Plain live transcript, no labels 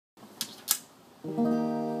I'm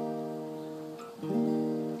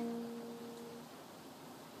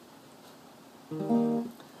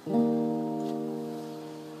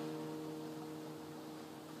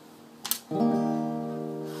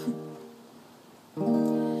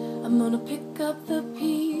gonna pick up the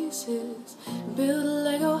pieces and build a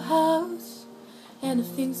Lego house, and if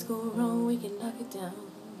things go wrong we can knock it down.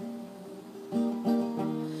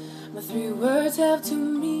 My 3 words have 2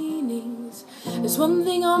 meanings. There's one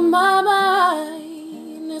thing on my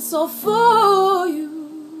mind, it's all for you.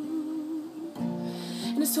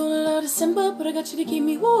 And it's only now December, but I got you to keep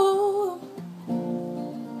me warm.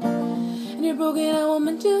 And you're broken, I will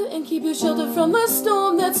mend you and keep you sheltered from the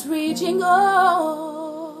storm that's raging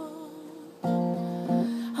on.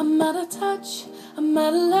 I'm out of touch, I'm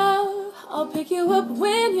out of love. I'll pick you up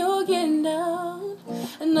when you're getting down.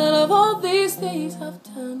 And out of all these things I've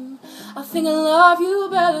done, I think I love you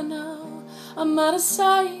better now. I'm out of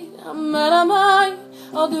sight, I'm out of mind.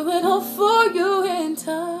 I'll do it all for you in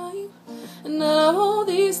time. And out of all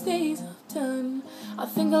these things I've done, I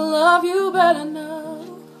think I love you better now.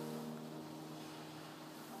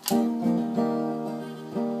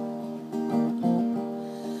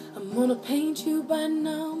 I'm gonna paint you by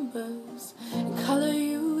numbers and color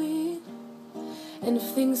you in. And if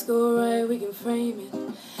things go right, we can frame it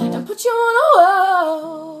and put you on a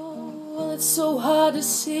wall. Well, it's so hard to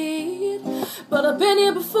see it, but I've been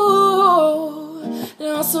here before.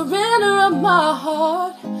 Now I'll surrender up my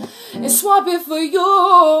heart and swap it for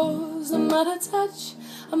yours. I'm out of touch,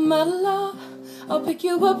 I'm out of love. I'll pick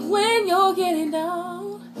you up when you're getting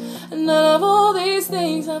down. And out of all these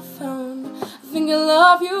things I've found, I think I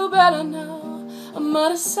love you better now. I'm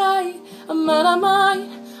out of sight, I'm out of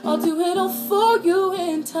mind. I'll do it all for you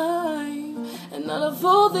in time. And out of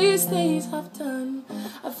all these things I've done,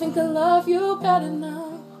 I think I love you better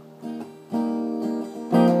now.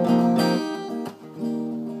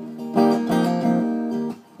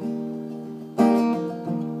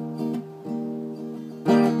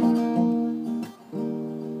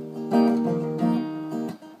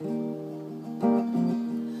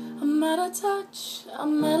 I'm out of touch,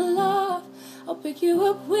 I'm out of love. I'll pick you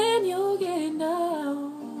up when you're getting down.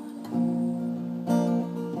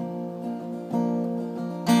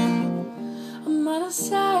 I'm out of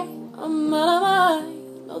sight, I'm out of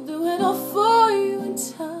mind. I'll do it all for you in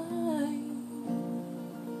time.